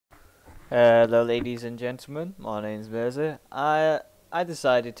Hello, ladies and gentlemen. My name's Mirza. I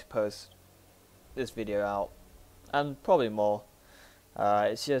decided to post this video out, and probably more.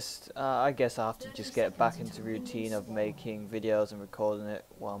 It's just I guess I have to just get back into routine of making videos and recording it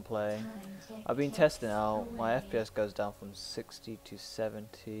while I'm playing. I've been testing out. My FPS goes down from 60 to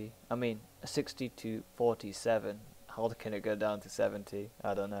 70. I mean, 60 to 47. How can it go down to 70?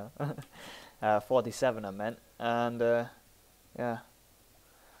 I don't know. 47 I meant, and yeah.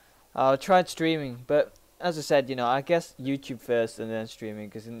 I tried streaming, but as I said, I guess YouTube first and then streaming,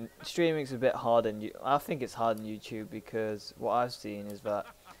 because streaming's a bit hard, and I think it's hard on YouTube because what I've seen is that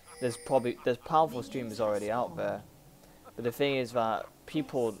there's powerful streamers already out there, but the thing is that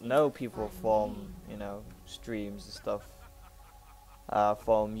people know people from streams and stuff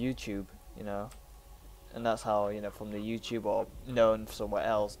from YouTube, and that's how from the YouTube or known somewhere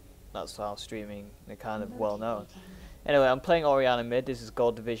else. That's how streaming they're kind of well known. Anyway, I'm playing Orianna mid. This is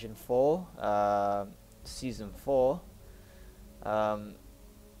Gold Division 4, Season 4. So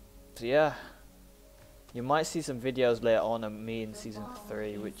yeah, you might see some videos later on of me in Season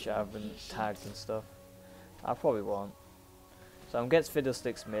 3, which I haven't tagged and stuff. I probably won't. So I'm against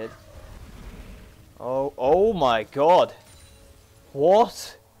Fiddlesticks mid. Oh my god!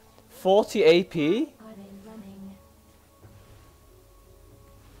 What? 40 AP?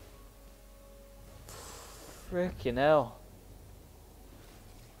 Frickin' hell.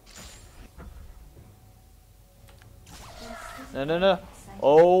 No.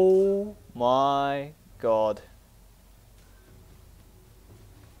 Oh my god.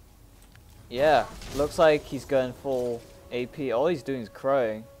 Yeah, looks like he's going full AP. All he's doing is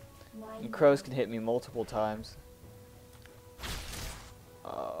crowing. And crows can hit me multiple times.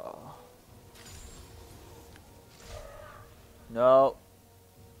 No.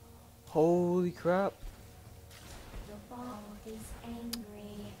 Holy crap. Is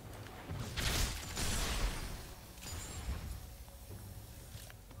angry.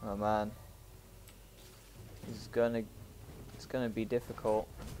 Oh man, it's gonna be difficult.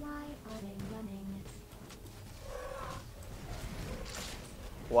 Why are they running?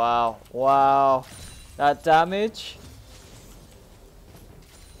 Wow, that damage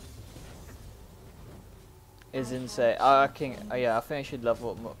is insane. I think I should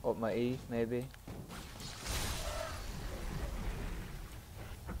level up my E maybe.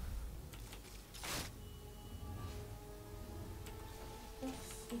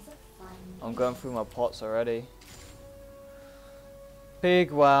 I'm going through my pots already.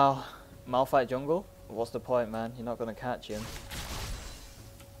 Big wow. Malphite jungle? What's the point, man? You're not gonna catch him.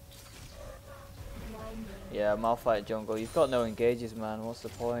 Yeah, Malphite jungle. You've got no engages, man. What's the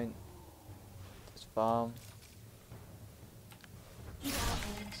point? Just farm.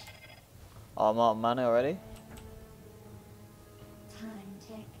 Oh, I'm out of mana already?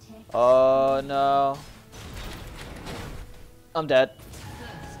 Oh no. I'm dead.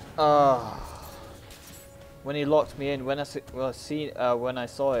 When he locked me in, when I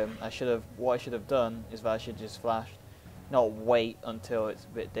saw him, what I should have done is that I should just flash, not wait until it's a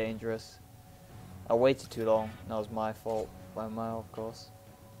bit dangerous. I waited too long. That was my fault, by a mile, of course.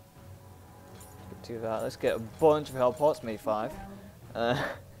 Let's do that. Let's get a bunch of health pots, maybe 5.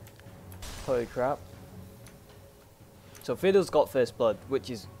 Holy crap! So Fiddle's got first blood, which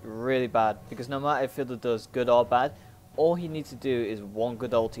is really bad because no matter if Fiddle does good or bad, all he needs to do is one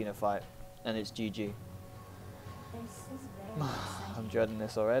good ulti in a fight, and it's GG. I'm dreading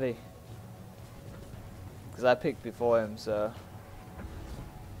this already. Because I picked before him, so...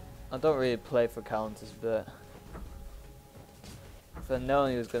 I don't really play for counters, but... if I'd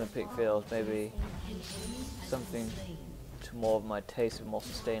known he was going to pick Fiddles, maybe something to more of my taste with more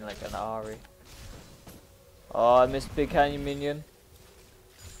sustain, like an Ari. Oh, I missed Big Canyon minion.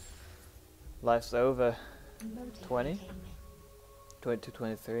 Life's over. 20 to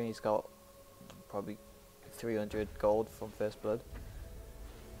 23. He's got probably 300 gold from first blood.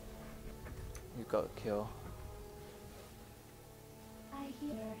 You've got a kill. I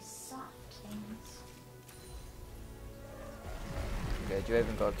hear soft things. Okay,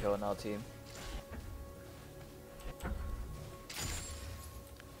 Draven got a kill on our team.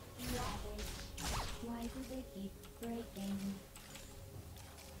 Why do they keep breaking?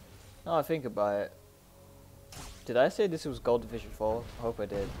 Now I think about it. Did I say this was Gold Division 4? I hope I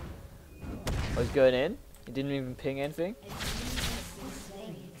did. Oh, he's going in? He didn't even ping anything? This is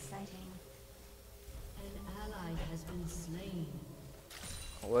very exciting. An ally has been slain.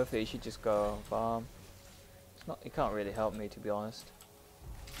 Not worth it, he should just go farm. He can't really help me, to be honest.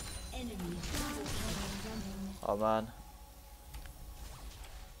 Enemy Oh man.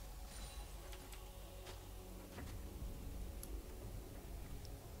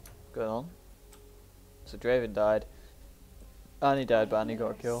 going on. So Draven died. Annie died, but Annie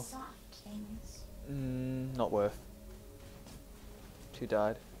got a kill. Soft things. Not worth. 2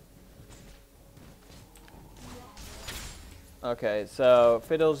 died. Okay, so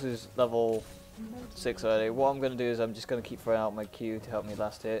Fiddles is level 6 already. What I'm going to do is I'm just going to keep throwing out my Q to help me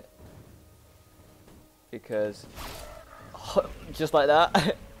last hit. Because... just like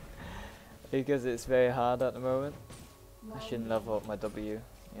that. Because it's very hard at the moment. I shouldn't level up my W.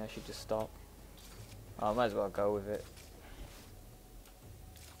 Yeah, I should just stop. I might as well go with it.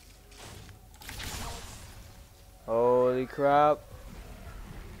 Holy crap.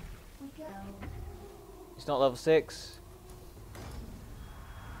 We go. He's not level 6.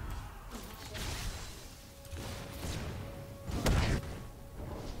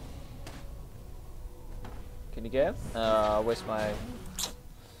 Can you get him?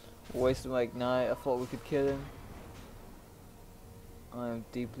 Wasted my ignite. I thought we could kill him. I am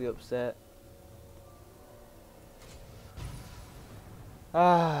deeply upset.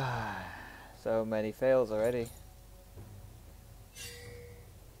 So many fails already.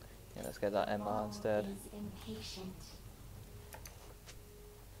 Yeah, let's get that MR instead. Is impatient.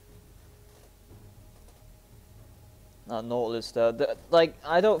 Not Nautilus though. Like,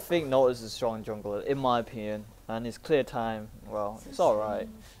 I don't think Nautilus is a strong jungler, in my opinion. And his clear time, well, it's alright.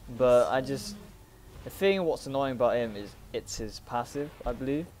 But I just... The thing what's annoying about him is it's his passive, I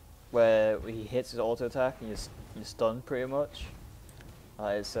believe. Where he hits his auto attack and you're stunned pretty much.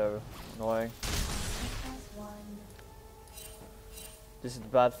 That is so annoying. This is the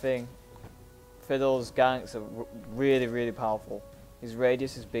bad thing. Fiddle's ganks are really, really powerful. His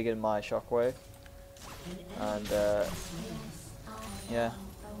radius is bigger than my shockwave. And yeah.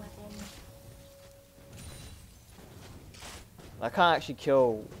 I can't actually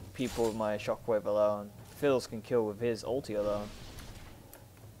kill people with my shockwave alone. Fiddles can kill with his ulti alone.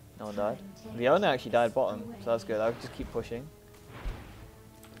 No one died. Leona actually died bottom, so that's good. I'll just keep pushing.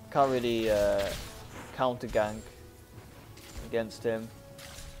 Can't really counter gank against him.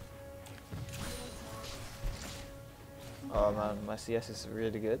 Oh man, my CS is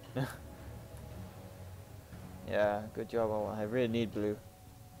really good. Yeah, good job. I really need blue.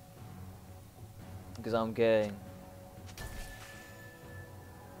 Because I'm getting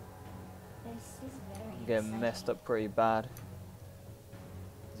messed up pretty bad.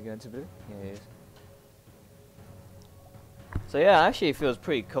 Is he going to blue? Yeah, he is. So yeah, actually it feels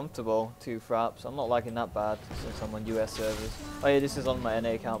pretty comfortable, 2 fraps. I'm not liking that bad since I'm on US servers. Oh yeah, this is on my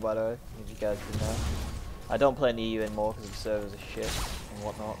NA account by the way, if you guys didn't know. I don't play in EU anymore because the servers are shit and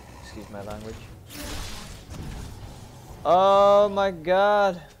whatnot. Excuse my language. Oh my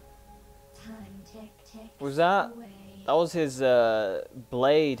god! Was that? That was his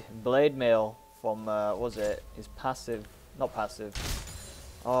blade mail from what was it? His passive, not passive.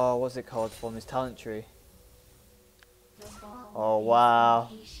 Oh, what's it called? From his talent tree. Oh wow!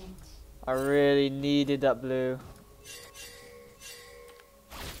 I really needed that blue.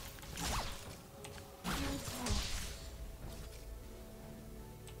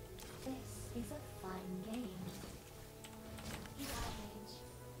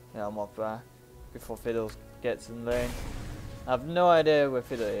 Yeah, I'm off back before Fiddles gets in lane. I have no idea where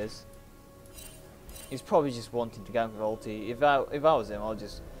Fiddle is. He's probably just wanting to gank with ulti. If I was him, I'll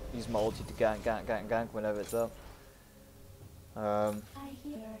just use my ulti to gank whenever it's up. I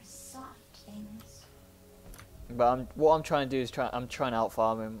hear soft things. But what I'm trying to do is I'm trying to out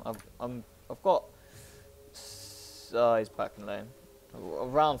farm him. I've got he's back in lane.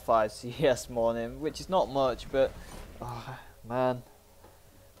 Around 5 CS more than him, which is not much, but oh, man.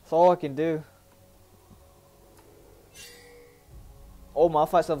 That's all I can do. Oh,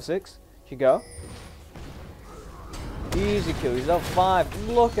 Malphite's level 6. Should go. Easy kill. He's level 5.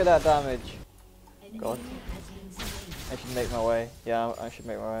 Look at that damage. God. I should make my way. Yeah, I should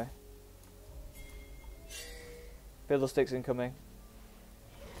make my way. Fiddlesticks incoming.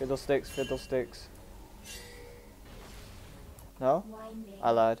 Fiddlesticks. No?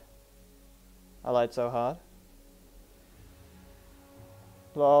 I lied. I lied so hard.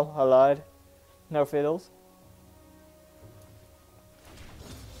 Lol, I lied. No fiddles.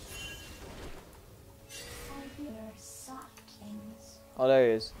 I hear soft things. Oh, there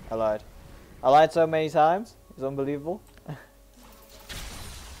he is. I lied. I lied so many times. It's unbelievable.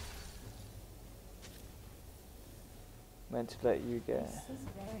 Meant to let you get. This is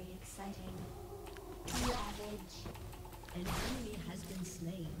very exciting. Ravage. An enemy has been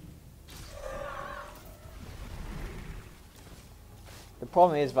slain. The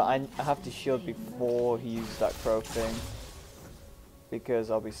problem is that I have to shield before he uses that croak thing. Because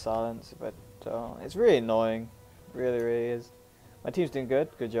I'll be silenced if I don't. It's really annoying. Really is. My team's doing good.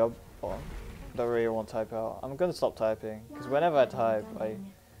 Good job. Oh, don't really want to type out. I'm gonna stop typing because whenever I type,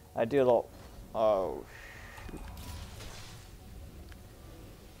 I do a lot. Oh.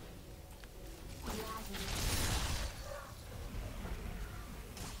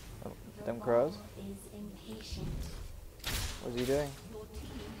 Oh, them crows. What's he doing?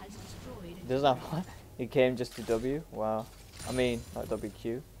 He doesn't have one. He came just to W. Wow. I mean, not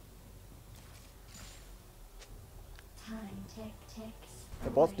WQ. The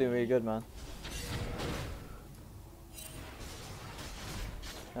bot's doing really good, man.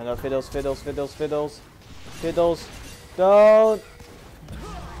 I know, fiddles. Don't!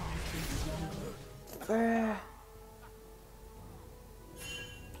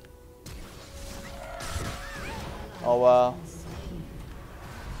 Oh wow.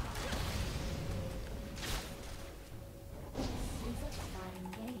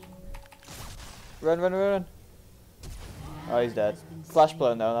 Run. Oh, he's dead. Flash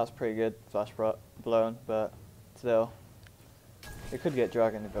blown though, that's pretty good. Flash blown, but still. They could get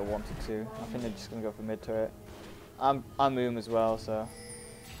Dragon if they wanted to. I think they're just gonna go for mid turret. I'm Moom as well, so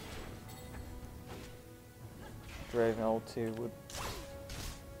Draven ult 2 would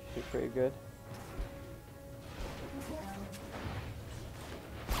be pretty good.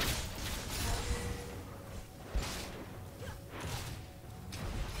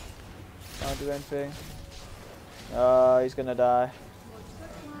 Can't do anything. He's gonna die.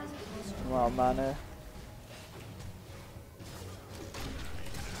 I'm out of mana.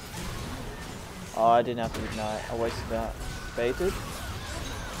 Oh, I didn't have to ignite. I wasted that. Baited.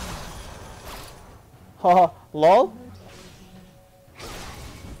 Haha, lol.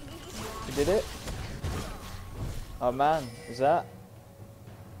 You did it. Oh man, is that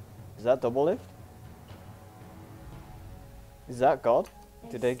double lift? Is that God?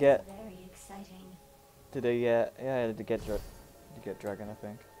 Did they get? Did they get? Yeah, they get Dragon, I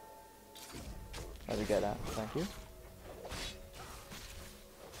think. How did they get that? Thank you.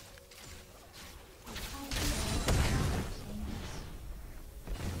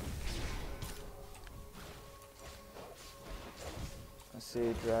 I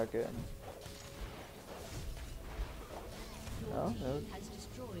see Dragon. Oh, no. I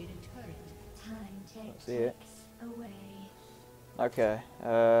see it. Okay.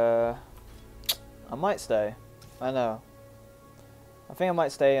 I might stay. I know. I think I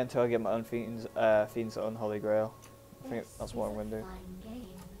might stay until I get my own Fiend's Unholy Grail. I think that's what I'm going to do.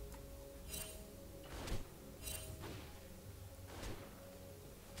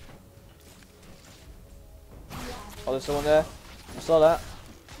 Oh, there's someone there. I saw that.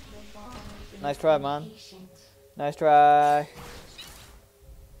 Nice try, man. Nice try.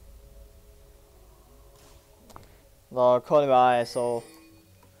 Lord, calling my eye, soul.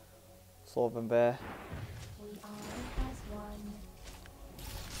 Soul and bear.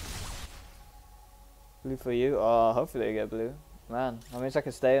 Blue for you? Oh, hopefully I get blue. Man, that means I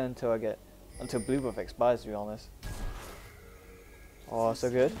can stay until blue buff expires, to be honest. Oh, so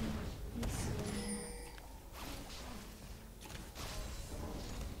good.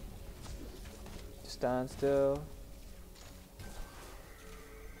 Stand still.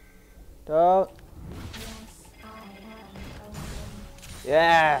 Don't.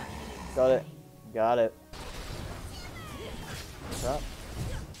 Yeah! Got it. Got it. What's up?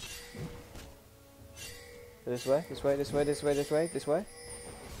 This way, this way, this way, this way, this way, this way.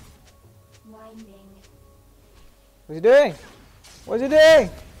 What's he doing? What's he doing?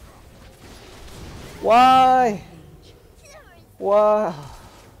 Why? Wow.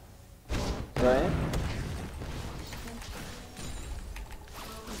 Right.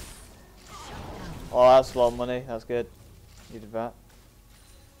 Oh, that's a lot of money. That's good. You did that.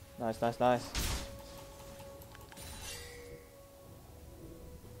 Nice, nice, nice.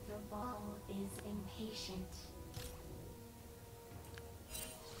 The ball is impatient.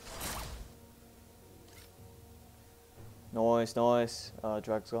 Nice, nice.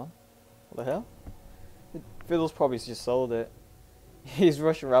 Drag's gone. What the hell? Fiddle's probably just sold it. He's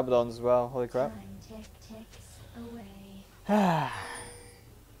rushing Rabadon as well. Holy crap. Time ticks away.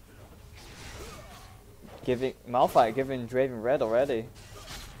 Giving Malphite giving Draven red already.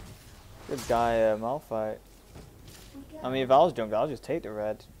 Good guy, Malphite. I mean, if I was jungle, I'll just take the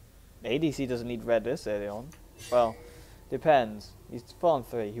red. ADC doesn't need red this early on. Well, depends. He's 4 on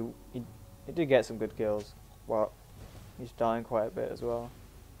 3. He did get some good kills. Well, he's dying quite a bit as well.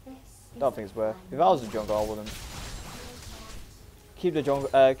 Don't think it's worth. If I was a jungle, I wouldn't. Keep the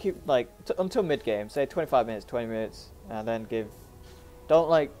jungle. Keep like until mid game. Say 25 minutes, 20 minutes, and then give.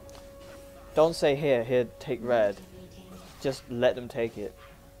 Don't say here, take red. Just let them take it.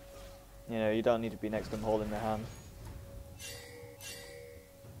 You know, you don't need to be next to them holding their hand.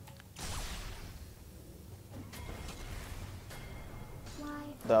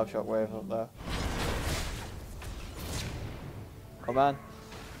 Dive shockwave up there. Oh man.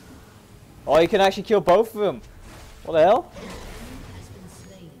 Oh, you can actually kill both of them. What the hell? Has been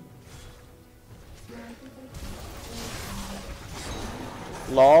slain.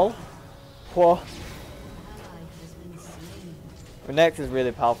 Lol. Whoa. Ally has been slain. Renekton is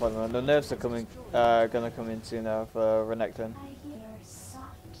really powerful, man. The nerfs are coming, gonna come in soon now for Renekton. I hear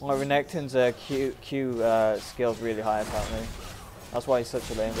soft. Well, Renekton's Q skill's really high apparently. That's why he's such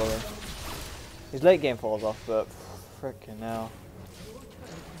a lane bully. His late game falls off, but frickin' now.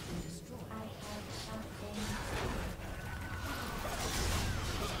 I have something.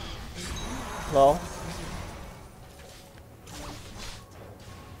 Lol.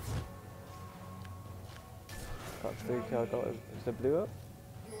 Got 3 kill. Got is the blue up?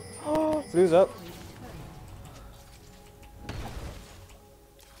 Oh, blue's up.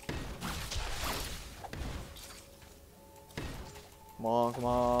 Come on, come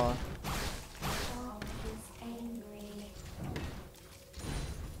on. Dog is angry.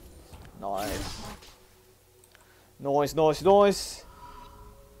 Nice. Nice, nice, nice.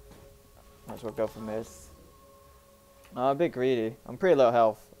 Might as well go for mid. No, I'm a bit greedy. I'm pretty low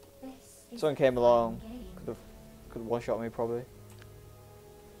health. This is Someone came along. game. Could one shot me probably.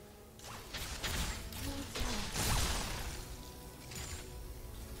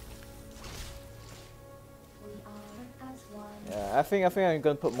 We are as one. Yeah, I think I'm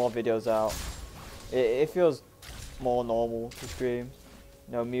gonna put more videos out. It feels more normal to stream.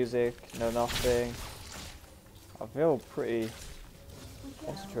 No music, no nothing. I feel pretty We go.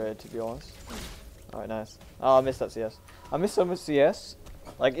 concentrated to be honest. Alright, nice. Oh, I missed that CS. I missed so much CS.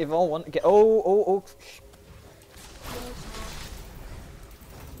 Like if I want to get oh.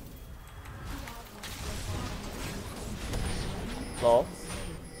 Lol.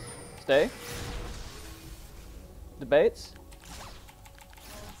 Stay. Debates.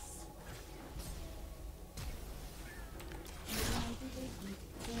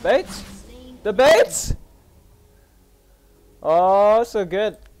 Bates? Debates? Oh, so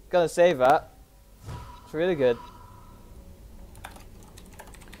good. Gonna save that. It's really good.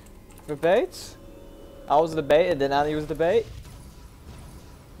 For Bates? I was the bait and then Annie was the bait?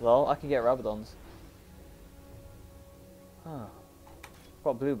 Well, I can get Rabadons. Huh.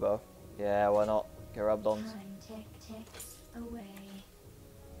 Got blue buff. Yeah, why not? Get Rabadons. Time ticks away.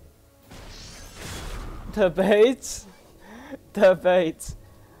 Debates? Debates.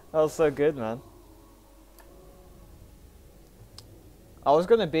 That was so good, man. I was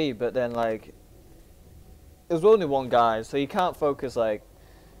gonna be, but then like, it was only one guy, so you can't focus like,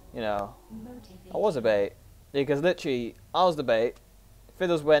 you know. I was a bait. Because literally, I was the bait.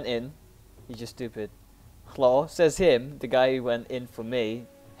 Fiddles went in. He's just stupid. Claw says him, the guy who went in for me,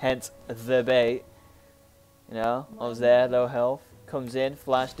 hence the bait. You know, I was there, low health. Comes in,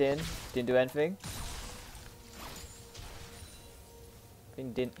 flashed in, didn't do anything.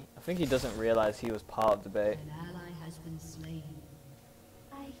 I think he doesn't realize he was part of the bait. An ally has been slain.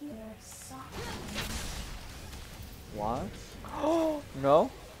 I hear soft. What? Oh no!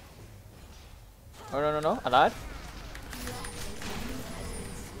 Oh no! I lied.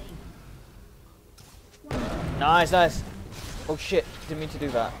 Nice, nice. Oh shit! Didn't mean to do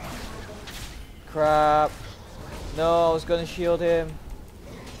that. Crap! No, I was gonna shield him.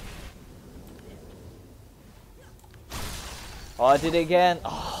 Oh, I did it again.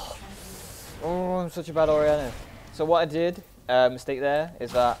 Oh, I'm such a bad Orianna. So what I did, mistake there,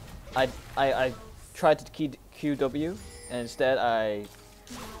 is that I tried to QW, and instead I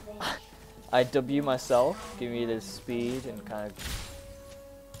W myself, give me this speed and kind of.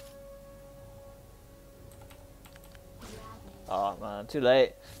 Oh man, too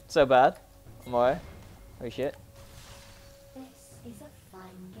late. So bad. I'm alright. Holy shit. This is a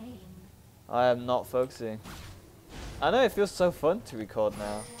fun game. I am not focusing. I know it feels so fun to record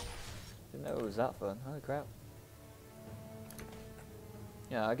now. Didn't know it was that fun. Holy crap.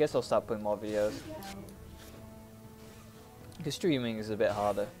 Yeah, I guess I'll start putting more videos. Because streaming is a bit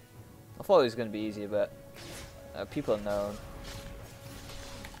harder. I thought it was going to be easier, but people are known.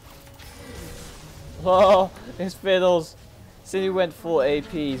 Oh, his fiddles. Since he went full AP,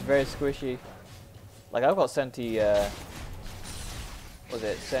 he's very squishy. Like I've got 70, was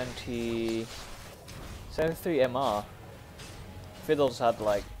it 70, 73 MR. Fiddles had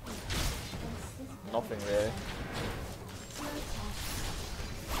like nothing really.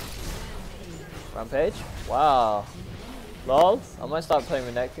 Rampage? Wow. Lol. I might start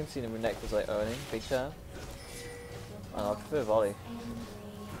playing Renekton, seeing Renekton was like owning big time. I know, I prefer volley.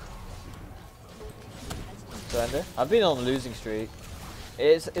 Surrender. I've been on a losing streak.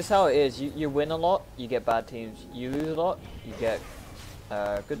 It's how it is. You win a lot, you get bad teams. You lose a lot, you get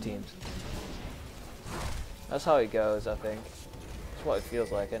good teams. That's how it goes, I think. That's what it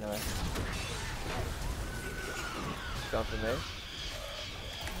feels like, anyway. Gone for me.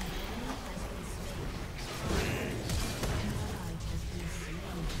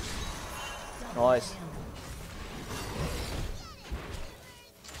 Nice.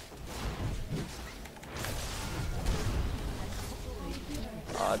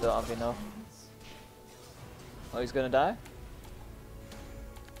 Oh, I don't have enough. Oh, he's gonna die?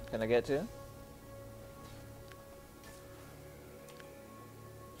 Can I get to him?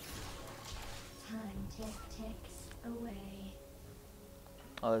 Time ticks away.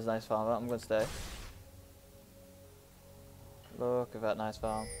 Oh, there's a nice farm. I'm gonna stay. Look at that nice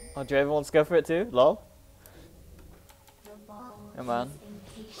farm. Oh, do everyone wants to go for it too? Lol. The ball Come on. is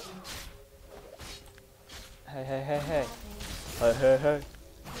impatient. Hey, hey, hey, hey. Hey, hey, hey.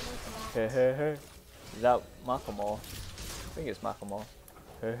 Hey, hey, hey. Is that Macklemore? I think it's Macklemore.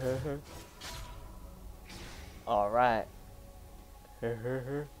 Hey, hey, hey. Alright. Hey, hey,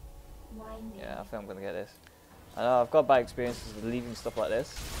 hey. Winding. Yeah, I think I'm gonna get this. I know, I've got bad experiences with leaving stuff like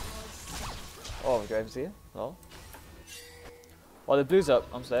this. Oh, Draven's here. Lol. Oh, the blue's up,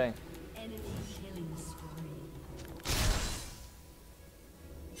 I'm staying. Enemy killing spree.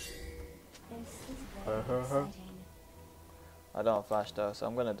 This is very exciting. I don't have flash though, so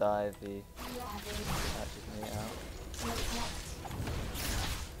I'm gonna die if he Ravage. catches me out. Reflect.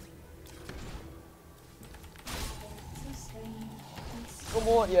 Sustain. Come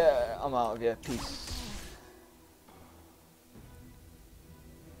on, yeah, I'm out of here. Peace.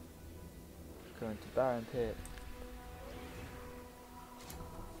 Going to Baron Pit.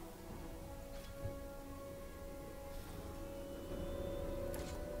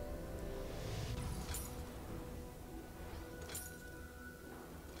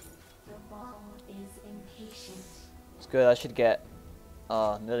 The ball is impatient. It's good, I should get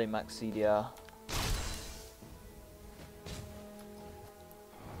nearly max CDR.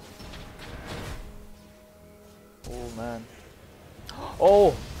 Oh man. Oh,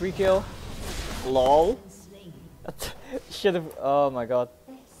 free kill. Lol. Slain. Should have. Oh my god.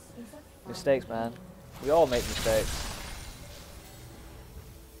 This is a fun Mistakes, man. game. We all make mistakes.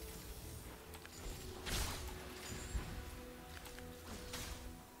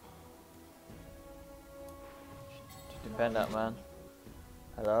 Defend that, man.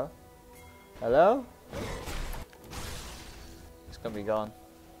 Hello? Hello? It's gonna be gone.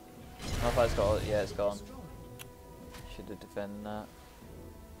 I don't know if it's got. Yeah, it's gone. Should have defended that.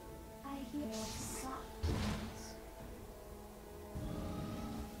 I hear soft notes.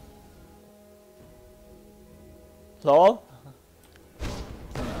 LOL?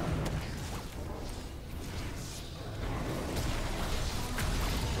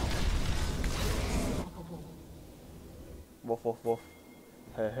 Woof woof woof.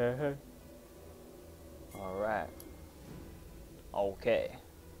 Hey hey hey. Alright. Okay.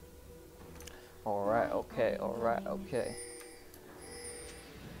 Alright, okay, alright, okay.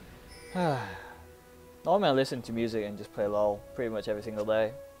 Normally I listen to music and just play LOL pretty much every single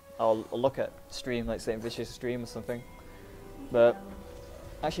day. I'll look at stream, like Saint Vicious stream or something. But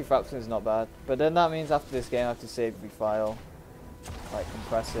actually Fraxon is not bad. But then that means after this game I have to save every file. Like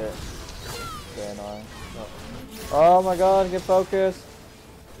compress it. Very annoying. But oh my god, get focused!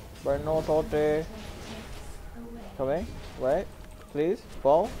 Burn no torte. Coming? Wait. Please?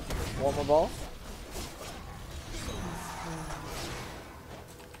 Ball? Want my ball?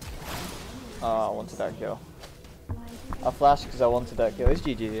 Oh, I wanted that kill. I flashed because I wanted that kill. It's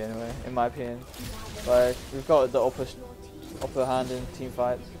GG anyway, in my opinion. Like, we've got the upper hand in team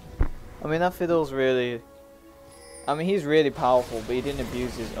fights. I mean, that Fiddle's really... I mean, he's really powerful, but he didn't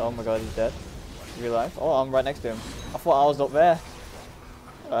abuse his... Oh my god, he's dead. Real life. Oh, I'm right next to him. I thought I was up there.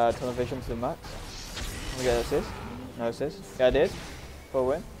 Tunnel vision to the max. Let me get an assist. No assist. Yeah, I did. For a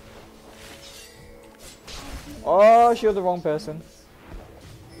win. Oh, shielded the wrong person.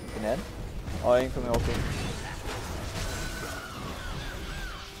 Looking in. Oh, incoming ulti.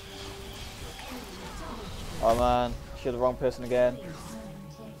 Oh man, shielded the wrong person again.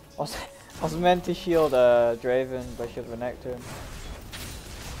 I was meant to shield Draven, but I shielded Renekton to him.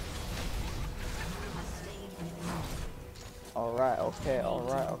 Alright, okay,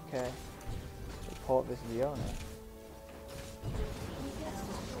 alright, okay. Report this Leona.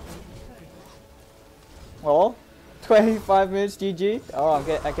 Oh, 25 minutes GG. Oh, I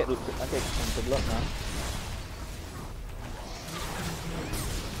get some good luck now.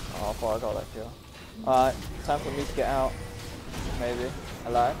 Oh, I thought I got that kill. Alright, time for me to get out. Maybe.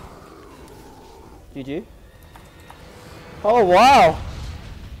 Alive. GG. Oh wow!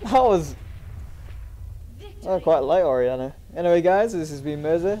 That was I quite like Orianna. Anyway guys, this has been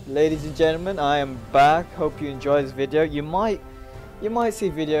Mirza. Ladies and gentlemen, I am back. Hope you enjoyed this video. You might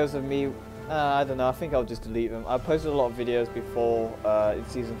see videos of me, I don't know, I think I'll just delete them. I posted a lot of videos before in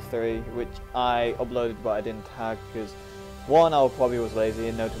Season 3, which I uploaded but I didn't tag because one, I probably was lazy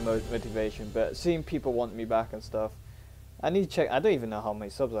and no motivation, but seeing people want me back and stuff, I need to check. I don't even know how many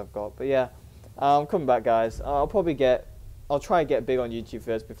subs I've got, but yeah, I'm coming back guys. I'll try and get big on YouTube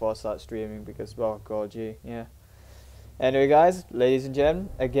first before I start streaming because, oh god, gee, yeah. Anyway guys, ladies and gentlemen,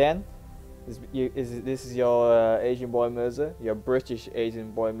 again, this is your Asian boy Mirza, your British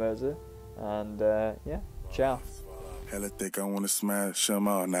Asian boy Mirza, and yeah, ciao. Hella think I wanna smash them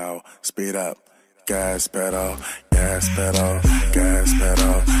all now. Speed up, gas pedal, gas pedal, gas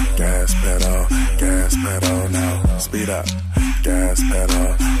pedal, gas pedal, gas pedal now. Speed up, gas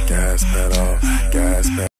pedal, gas pedal, gas pedal.